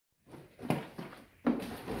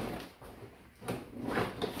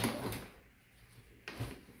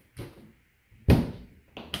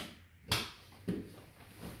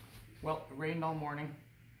Well, it rained all morning,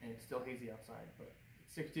 and it's still hazy outside, but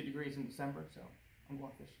it's 60 degrees in December, so I'm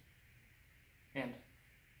going fishing. And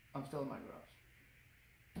I'm still in my garage.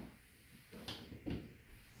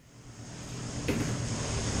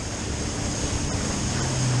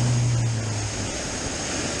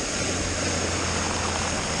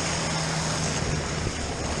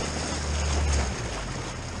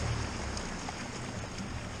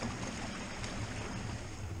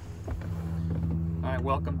 Alright,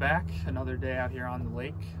 welcome back. Another day out here on the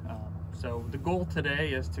lake. So the goal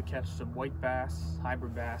today is to catch some white bass,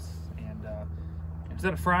 hybrid bass, and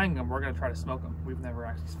instead of frying them, we're going to try to smoke them. We've never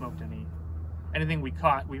actually smoked anything we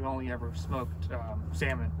caught. We've only ever smoked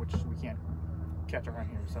salmon, which we can't catch around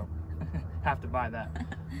here, so have to buy that.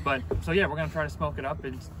 But so yeah, we're going to try to smoke it up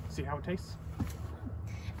and see how it tastes.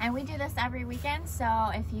 And we do this every weekend,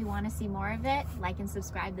 so if you want to see more of it, like and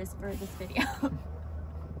subscribe for this video.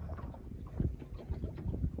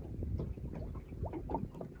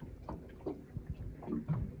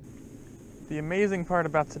 The amazing part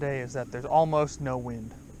about today is that there's almost no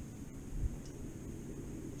wind.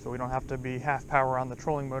 So we don't have to be half power on the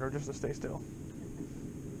trolling motor just to stay still.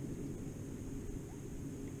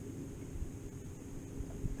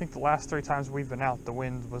 I think the last 3 times we've been out, the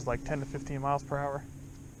wind was like 10 to 15 miles per hour.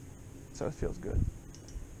 So it feels good.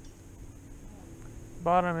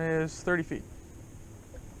 Bottom is 30 feet.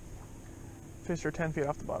 Fish are 10 feet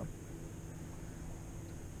off the bottom.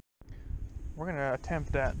 We're gonna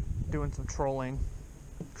attempt at doing some trolling.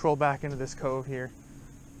 Troll back into this cove here.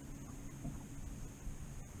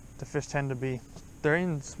 The fish tend to be, they're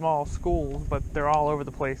in small schools, but they're all over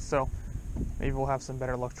the place, so maybe we'll have some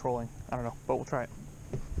better luck trolling. I don't know, but we'll try it.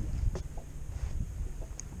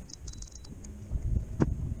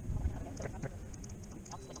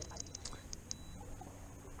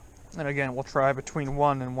 And again, we'll try between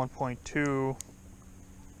 1 and 1.2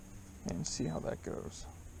 and see how that goes.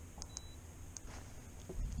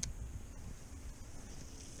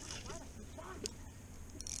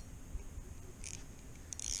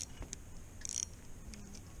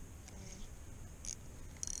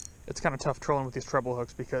 It's kind of tough trolling with these treble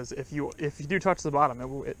hooks because if you do touch the bottom,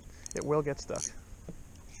 it will get stuck.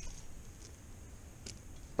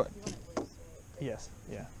 But yes,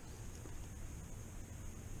 yeah.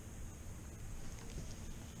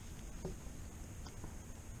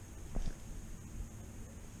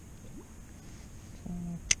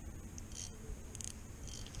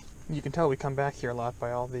 You can tell we come back here a lot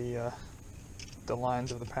by all the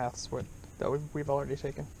lines of the paths that we've already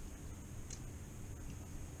taken.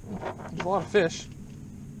 There's a lot of fish.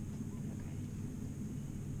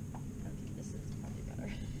 This is probably better.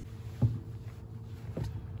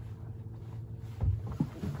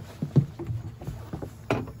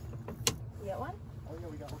 You got one? Oh yeah,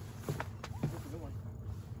 we got one. That's a good one.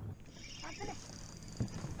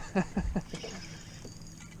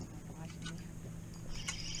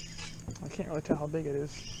 I can't really tell how big it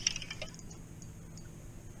is.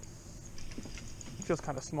 It feels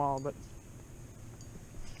kind of small, but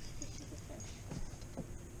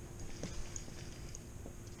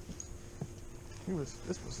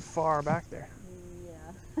this was far back there.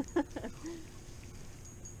 Yeah.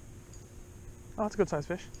 Oh, that's a good sized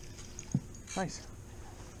fish. Nice.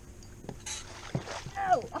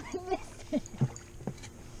 Oh, I missed it.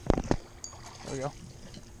 There we go.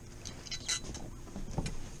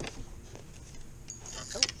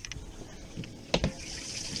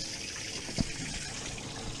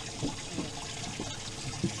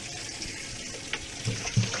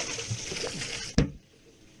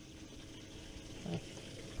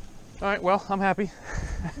 All right, well, I'm happy.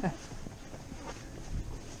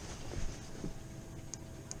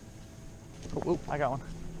 Oh, I got one.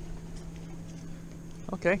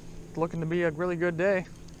 Okay, looking to be a really good day.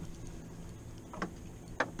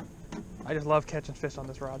 I just love catching fish on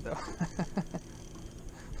this rod, though.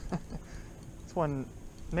 This one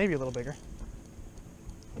maybe a little bigger.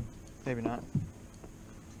 Maybe not.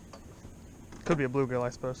 Could be a bluegill, I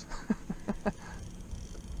suppose.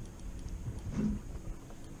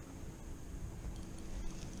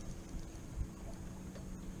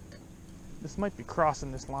 This might be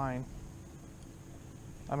crossing this line.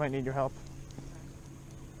 I might need your help.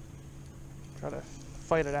 Try to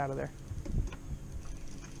fight it out of there.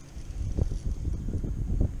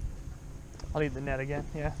 I'll need the net again,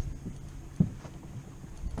 yeah.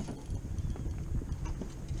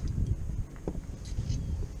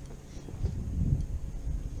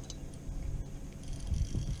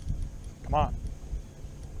 Come on.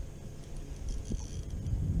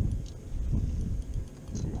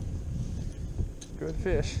 Good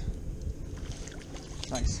fish.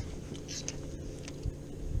 Nice.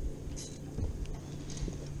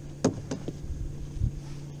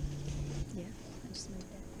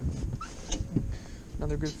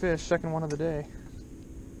 Another good fish, second one of the day.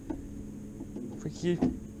 If we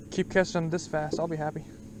keep catching them this fast, I'll be happy.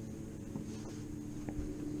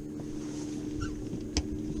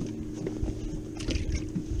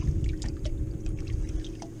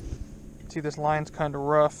 See, this line's kind of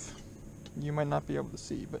rough. You might not be able to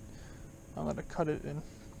see, but I'm gonna cut it and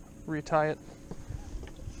retie it.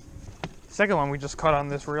 Second one we just caught on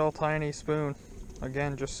this real tiny spoon.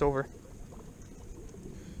 Again, just silver.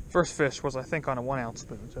 First fish was, I think, on a 1 ounce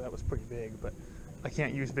spoon, so that was pretty big, but I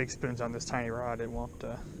can't use big spoons on this tiny rod. It won't,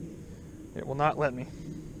 it will not let me.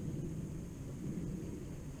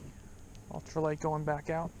 Ultralight going back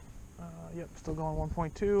out. Yep, still going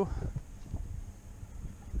 1.2.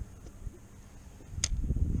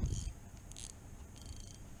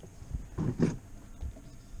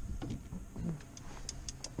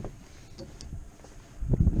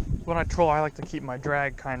 When I troll, I like to keep my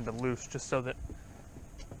drag kind of loose, just so that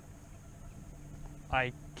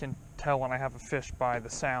I can tell when I have a fish by the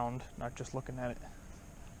sound, not just looking at it.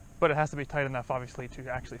 But it has to be tight enough, obviously, to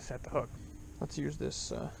actually set the hook. Let's use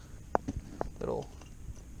this little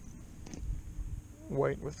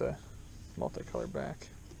white with a multicolor back.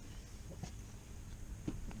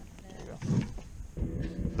 There you go.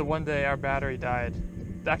 The one day our battery died.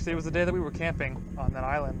 Actually, it was the day that we were camping on that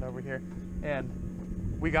island over here, and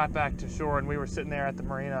we got back to shore and we were sitting there at the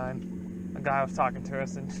marina, and a guy was talking to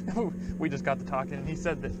us, and we just got to talking, and he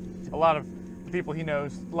said that a lot of the people he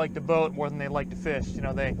knows like to boat more than they like to fish. You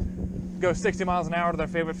know, they go 60 miles an hour to their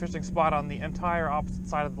favorite fishing spot on the entire opposite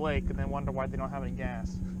side of the lake and then wonder why they don't have any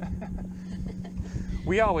gas.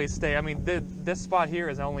 We always stay, I mean, this spot here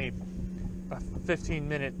is only a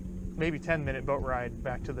 15-minute, maybe 10-minute boat ride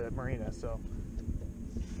back to the marina, so.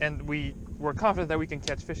 And we're confident that we can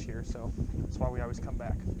catch fish here, so that's why we always come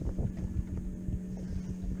back.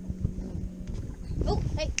 Oh,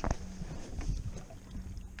 hey.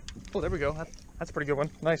 Oh, there we go. That's a pretty good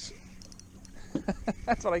one. Nice.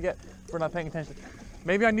 That's what I get for not paying attention.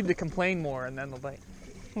 Maybe I need to complain more and then they'll bite.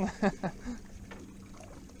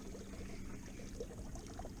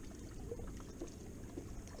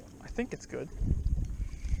 I think it's good.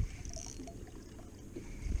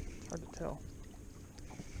 It's hard to tell.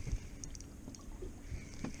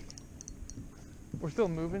 We're still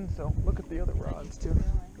moving, so look at the other rods too.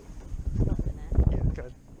 Yeah,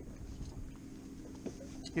 good.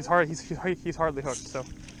 He's hardly hooked, so.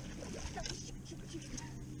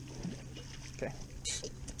 Okay.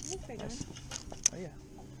 Nice. Oh yeah,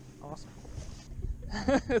 awesome.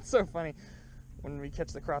 It's so funny when we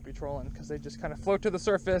catch the crappie trolling, because they just kind of float to the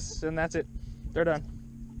surface and that's it. They're done.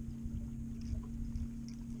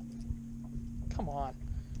 Come on.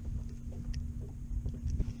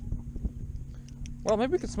 Well,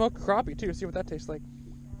 maybe we could smoke a crappie too, see what that tastes like.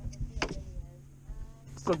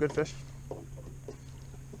 Still good fish.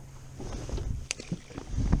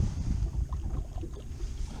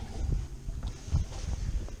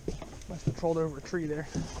 Must have trolled over a tree there.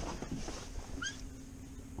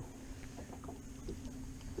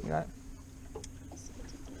 You got it?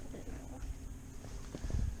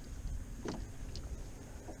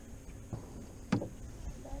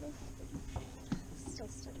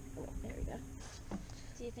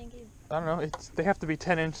 Do you think he's... I don't know. They have to be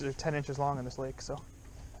 10 inches or 10 inches long in this lake, so.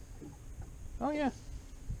 Oh yeah.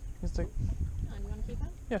 It's like. Oh, you want to keep him?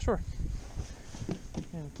 Yeah, sure.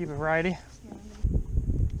 And keep a variety.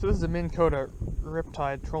 So this is a Minn Kota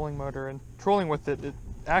Riptide trolling motor, and trolling with it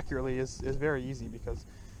accurately is very easy because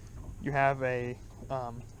you have a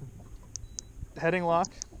heading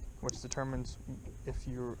lock, which determines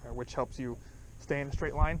which helps you stay in a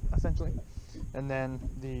straight line essentially, and then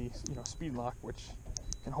the speed lock, which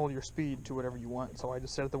can hold your speed to whatever you want. So I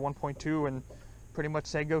just set it to 1.2 and pretty much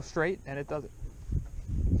say go straight, and it does it.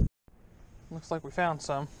 Looks like we found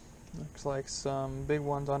some. Looks like some big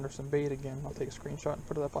ones under some bait again. I'll take a screenshot and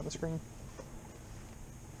put it up on the screen.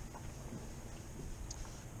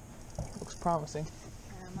 Looks promising.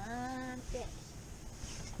 Come on, fish.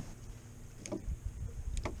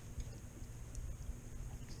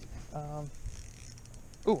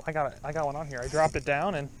 Ooh, I got one on here. I dropped it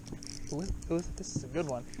down and this is a good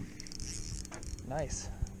one. Nice.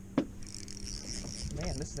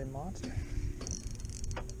 Man, this is a monster.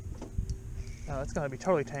 Oh, it's gonna be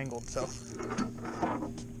totally tangled, so.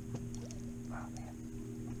 Oh man.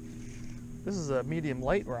 This is a medium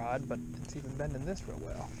light rod, but it's even bending this real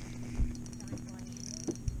well.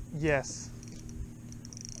 Yes.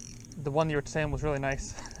 The one you were saying was really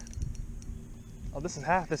nice. Oh, this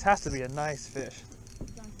has to be a nice fish.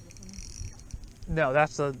 No,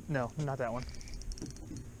 no, not that one.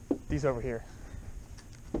 These over here.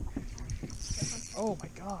 Oh my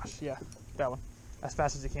gosh, yeah, that one. As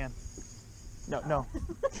fast as you can. No,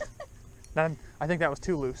 no. I think that was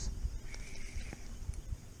too loose.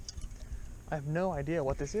 I have no idea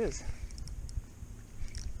what this is.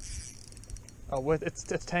 Oh, it's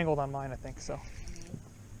tangled on mine, I think, so.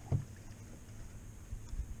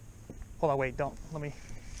 Hold on, wait, don't. Let me.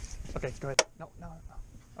 Okay, go ahead. No, no, no.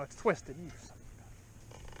 Oh, it's twisted. You son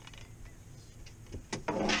of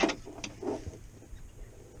a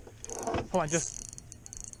gun. Hold on, just.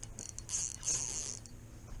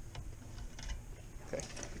 Okay.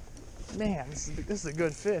 Man, this is a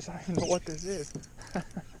good fish. I don't even know what this is.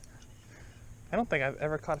 I don't think I've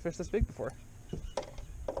ever caught a fish this big before.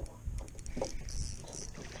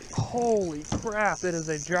 Holy crap, it is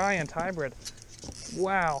a giant hybrid.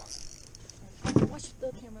 Wow. Watch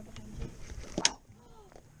the camera behind you.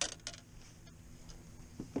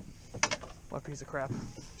 What a piece of crap.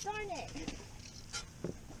 Darn it.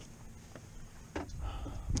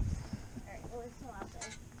 Alright, well, it's still out there.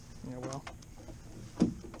 Yeah, well.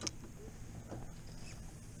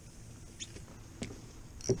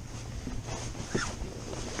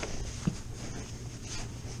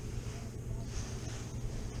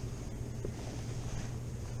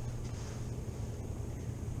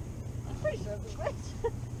 Pretty sure it's right.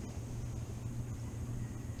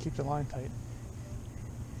 Keep the line tight.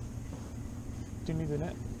 Do you need the net?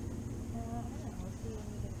 I don't know. We'll see when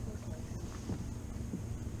we get closer.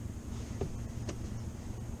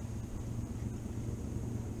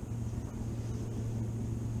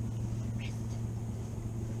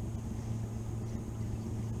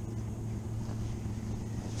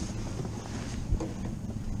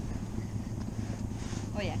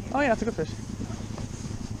 Oh yeah. Oh yeah, it's a good fish.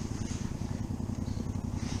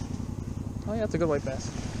 Oh yeah, it's a good white bass.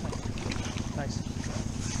 Nice.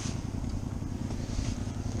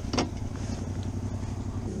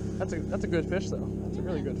 That's a good fish though. That's a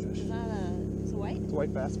really good fish. Is that it's a white? It's a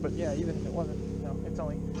white bass, but yeah, even if it wasn't, no, it's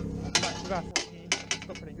only about 14. It's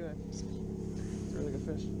still pretty good. It's a really good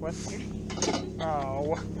fish. What?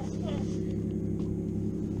 Oh.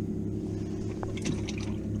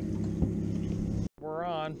 We're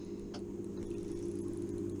on.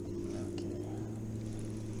 Okay.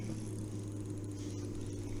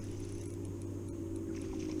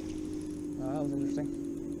 Oh, that was interesting.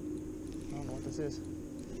 I don't know what this is.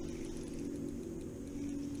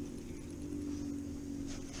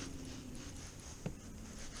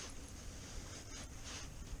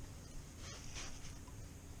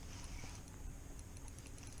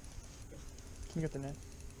 Can you get the net?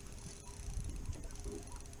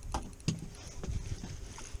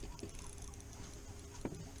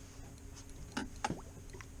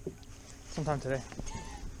 Sometime today.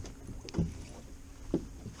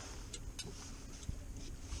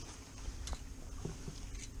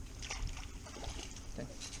 Okay.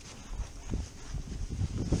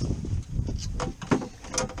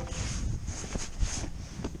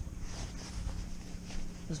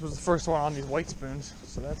 This was the first one on these white spoons,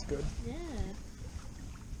 so that's good. Yeah.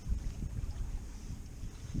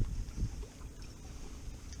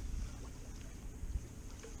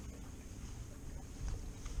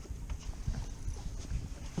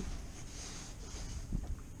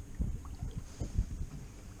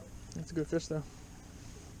 That's a good fish though.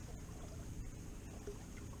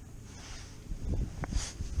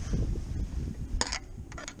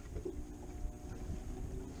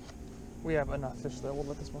 We have enough fish though, we'll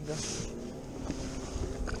let this one go.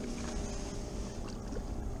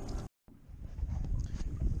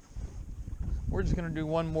 We're just gonna do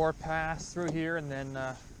one more pass through here and then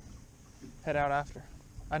head out after.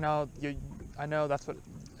 I know that's what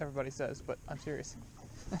everybody says, but I'm serious.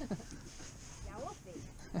 Yeah, we'll see.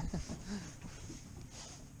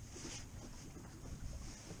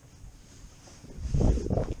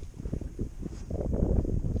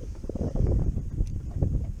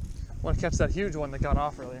 Want to catch that huge one that got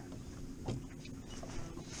off earlier. I'm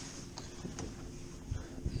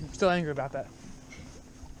still angry about that.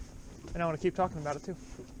 And I want to keep talking about it too.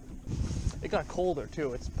 It got colder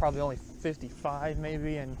too. It's probably only 55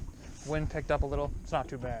 maybe, and wind picked up a little. It's not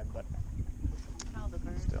too bad, but How the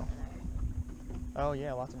birds still. are there. Oh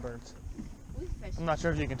yeah, lots of birds. We fish. I'm not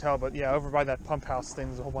sure if you can tell, but yeah, over by that pump house thing,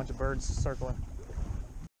 there's a whole bunch of birds circling.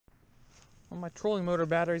 Well, my trolling motor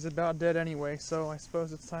battery's about dead anyway, so I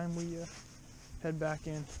suppose it's time we head back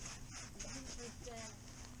in.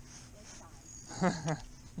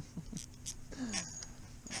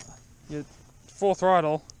 Yeah, full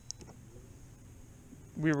throttle,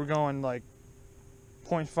 we were going like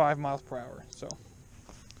 0.5 miles per hour, so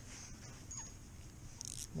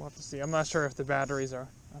we'll have to see. I'm not sure if the batteries are,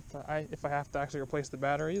 if I have to actually replace the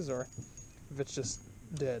batteries or if it's just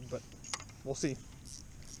dead, but we'll see.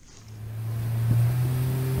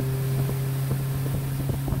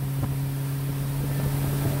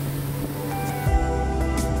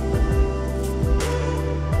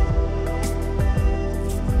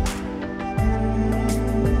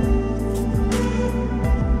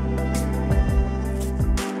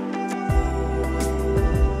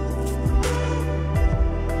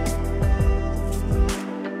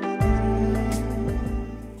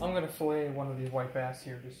 one of these white bass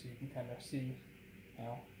here just so you can kind of see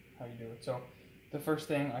how you do it. So the first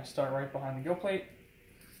thing, I start right behind the gill plate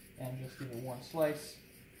and just give it one slice.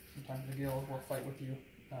 Sometimes the gills will fight with you.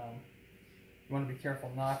 You want to be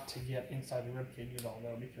careful not to get inside the rib cage at all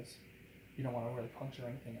though, because you don't want to really puncture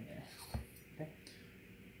anything in there. Okay,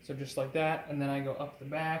 so just like that, and then I go up the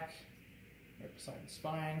back, right beside the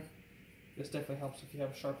spine. This definitely helps if you have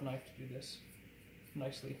a sharp knife to do this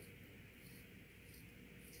nicely.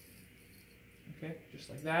 Okay, just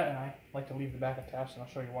like that, and I like to leave the back attached, and I'll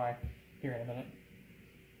show you why here in a minute.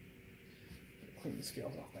 Clean the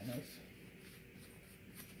scales off my knife.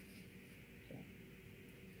 Okay.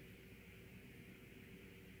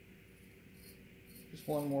 Just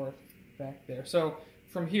one more back there. So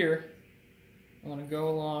from here, I'm going to go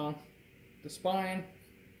along the spine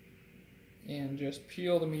and just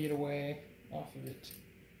peel the meat away off of it.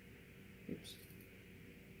 Oops.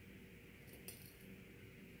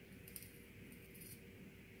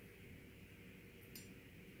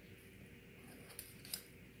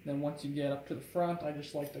 Then once you get up to the front, I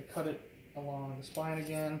just like to cut it along the spine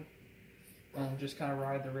again and just kind of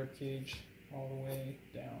ride the rib cage all the way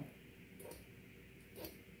down.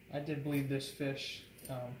 I did bleed this fish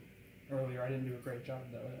earlier. I didn't do a great job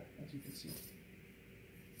though, as you can see.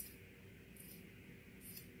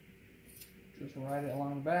 Just ride it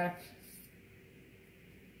along the back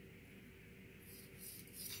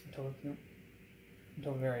until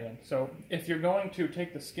the very end. So if you're going to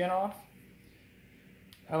take the skin off,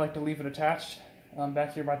 I like to leave it attached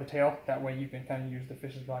back here by the tail. That way you can kind of use the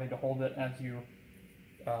fish's body to hold it as you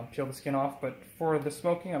peel the skin off. But for the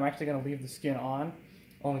smoking, I'm actually going to leave the skin on,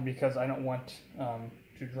 only because I don't want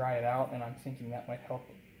to dry it out, and I'm thinking that might help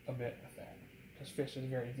a bit with that, because fish is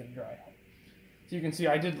very easy to dry out. So you can see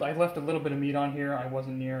I left a little bit of meat on here. I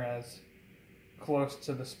wasn't near as close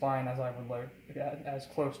to the spine as I would like, as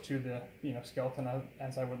close to the skeleton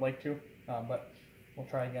as I would like to, but we'll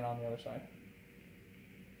try again on the other side.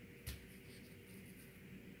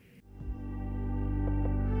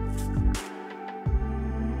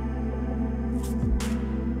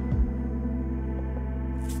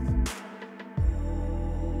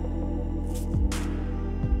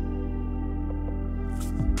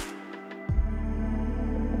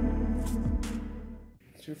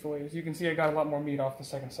 Two fillets. You can see I got a lot more meat off the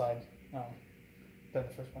second side than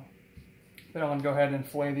the first one. Then I'm going to go ahead and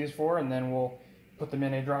fillet these four, and then we'll put them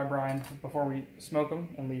in a dry brine before we smoke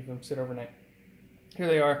them and leave them sit overnight. Here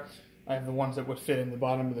they are. I have the ones that would fit in the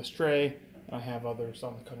bottom of this tray, and I have others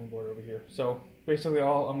on the cutting board over here. So basically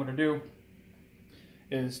all I'm going to do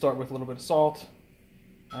is start with a little bit of salt.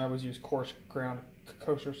 I always use coarse ground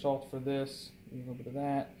kosher salt for this, a little bit of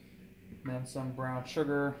that, and then some brown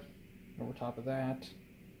sugar over top of that.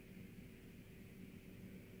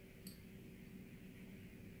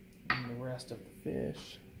 And the rest of the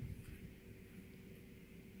fish.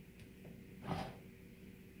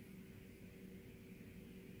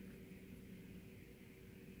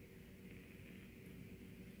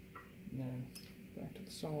 And then back to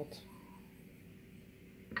the salt.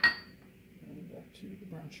 And back to the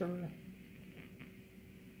brown sugar.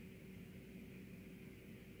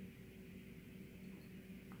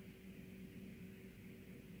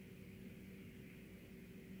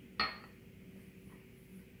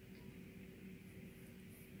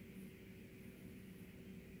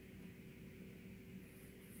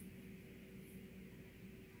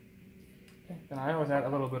 And I always add a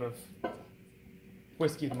little bit of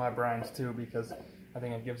whiskey to my brines too, because I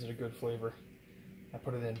think it gives it a good flavor. I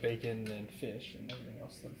put it in bacon and fish and everything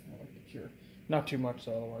else that I like to cure. Not too much,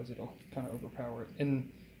 so otherwise it'll kind of overpower it. And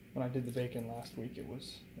when I did the bacon last week, it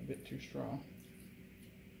was a bit too strong.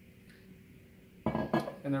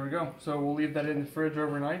 And there we go. So we'll leave that in the fridge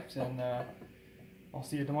overnight, and I'll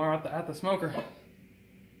see you tomorrow at the smoker.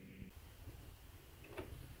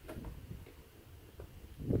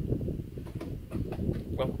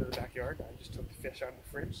 Welcome to the backyard. I just took the fish out of the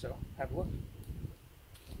fridge, so have a look.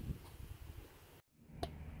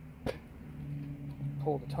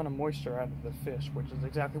 Pulled a ton of moisture out of the fish, which is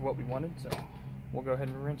exactly what we wanted, so we'll go ahead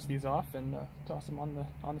and rinse these off and toss them on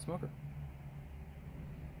the smoker.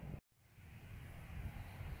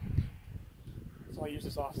 So I use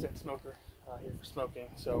this offset smoker here for smoking.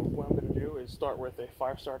 So what I'm going to do is start with a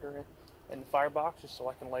fire starter in the firebox, just so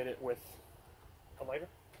I can light it with a lighter.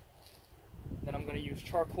 Then I'm going to use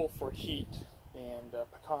charcoal for heat and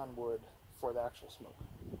pecan wood for the actual smoke.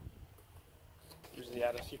 Usually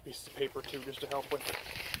add a few pieces of paper too, just to help with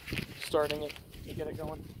starting it to get it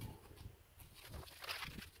going.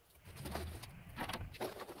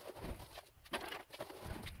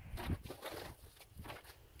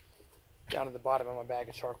 down to the bottom of my bag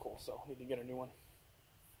of charcoal, so I need to get a new one.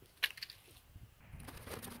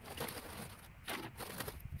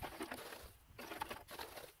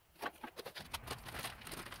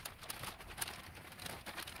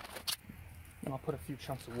 And I'll put a few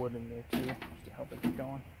chunks of wood in there too, just to help it get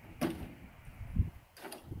going. Okay.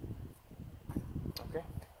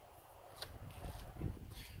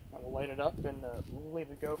 I will light it up and leave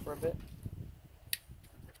it go for a bit.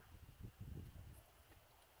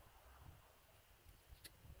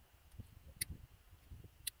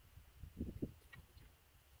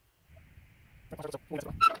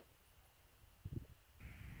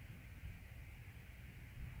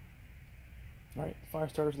 Alright, the fire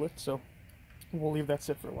starter's lit, so we'll leave that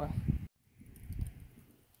sit for a while.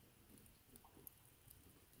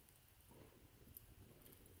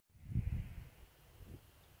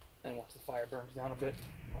 And once the fire burns down a bit,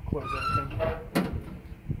 I'll close everything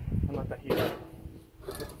and let that heat up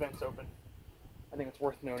with the vents open. I think it's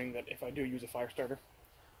worth noting that if I do use a fire starter,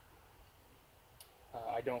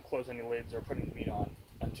 I don't close any lids or put any meat on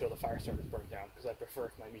until the fire starter is burnt down, because I prefer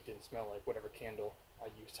if my meat didn't smell like whatever candle I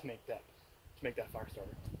used to make that fire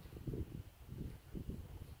starter.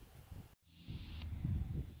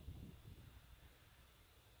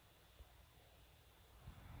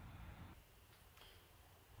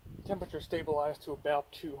 Temperature stabilized to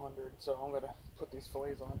about 200, so I'm going to put these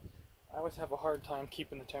fillets on. I always have a hard time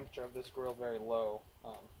keeping the temperature of this grill very low.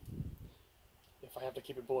 If I have to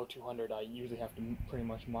keep it below 200, I usually have to pretty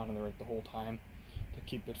much monitor it the whole time to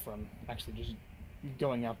keep it from actually just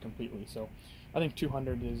going out completely. So I think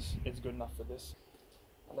 200 is good enough for this.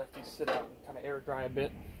 I let these sit out and kind of air dry a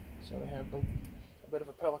bit, so they have a bit of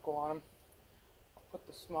a pellicle on them. I'll put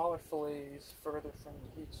the smaller fillets further from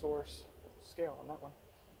the heat source. Scale on that one.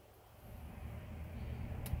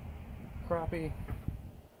 Crappie.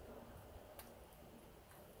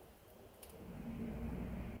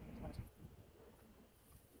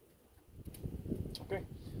 Okay,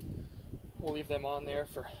 we'll leave them on there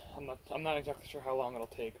for, I'm not exactly sure how long it'll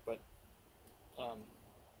take, but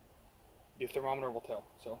the thermometer will tell.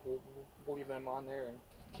 So we'll leave them on there and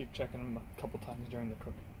keep checking them a couple times during the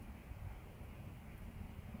cook.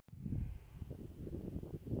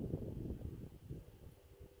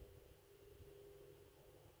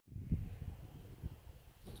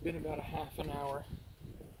 It's been about a half an hour.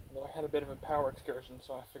 I had a bit of a power excursion,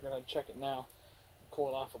 so I figured I'd check it now. Cool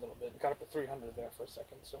it off a little bit. Got up to 300 there for a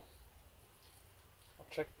second, so I'll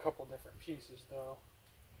check a couple different pieces though.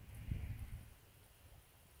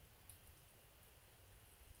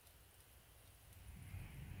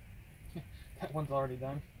 That one's already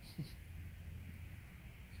done. Let's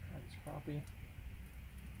try this crappie.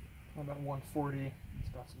 About 140. It's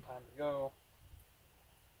got some time to go.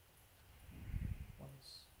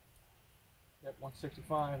 Yep,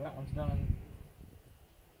 165. That one's done.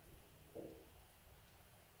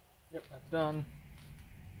 Yep, that's done.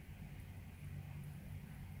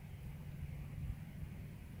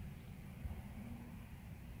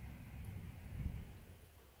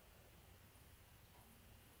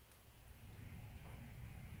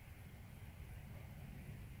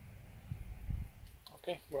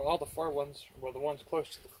 Okay, well, all the far ones, well, the ones close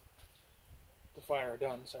to the fire are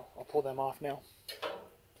done, so I'll pull them off now.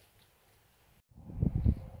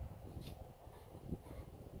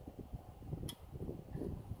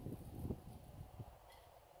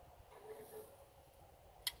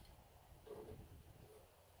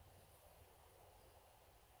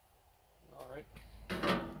 Alright,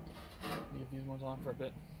 leave these ones on for a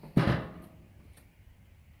bit.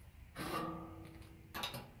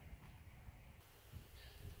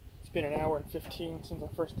 It's been an hour and 15 since I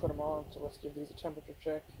first put them on, so let's give these a temperature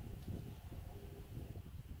check.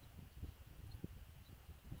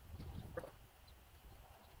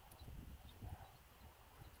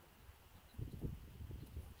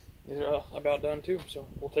 These are about done too, so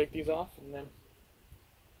we'll take these off and then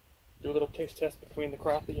do a little taste test between the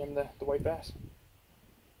crappie and the white bass.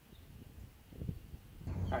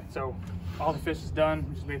 Alright, so all the fish is done.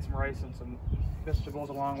 We just made some rice and some vegetables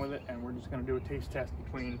along with it, and we're just going to do a taste test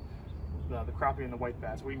between the crappie and the white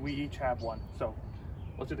bass. We each have one, so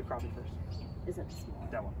let's do the crappie first. Is it small?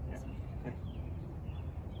 That one, yeah.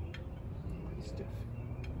 Pretty stiff.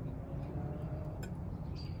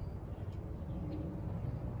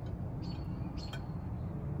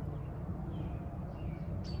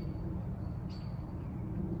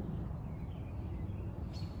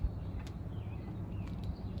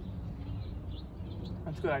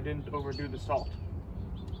 That's good. I didn't overdo the salt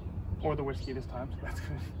or the whiskey this time, so that's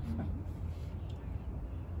good.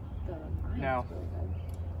 Now,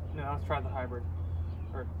 let's try the hybrid,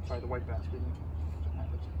 or sorry, the white bass.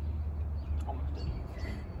 Almost did.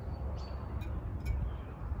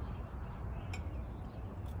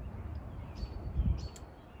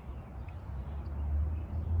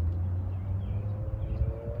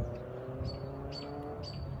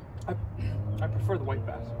 I prefer the white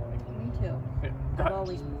bass. Me too. I've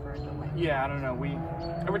always preferred the white. Yeah, I don't know.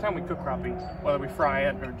 Every time we cook crappie, whether we fry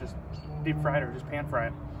it or just deep fry it or just pan fry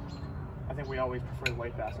it, I think we always prefer the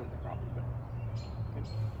white bass over the crappie. But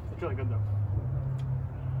it's really good though.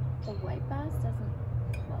 The white bass doesn't.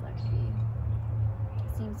 Well, that could be.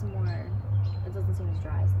 Seems more. It doesn't seem as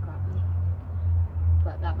dry as the crappie.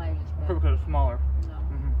 But that might just be. Probably because it's smaller. No.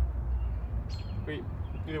 But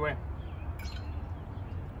either way,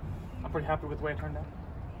 I'm pretty happy with the way it turned out.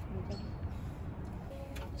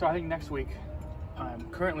 So I think next week, I'm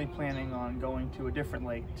currently planning on going to a different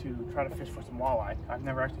lake to try to fish for some walleye. I've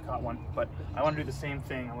never actually caught one, but I want to do the same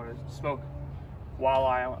thing. I want to smoke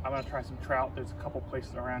walleye. I want to try some trout. There's a couple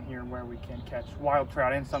places around here where we can catch wild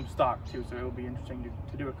trout and some stock too, so it'll be interesting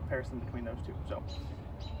to do a comparison between those two. So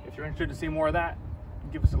if you're interested to see more of that,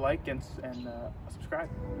 give us a like and subscribe.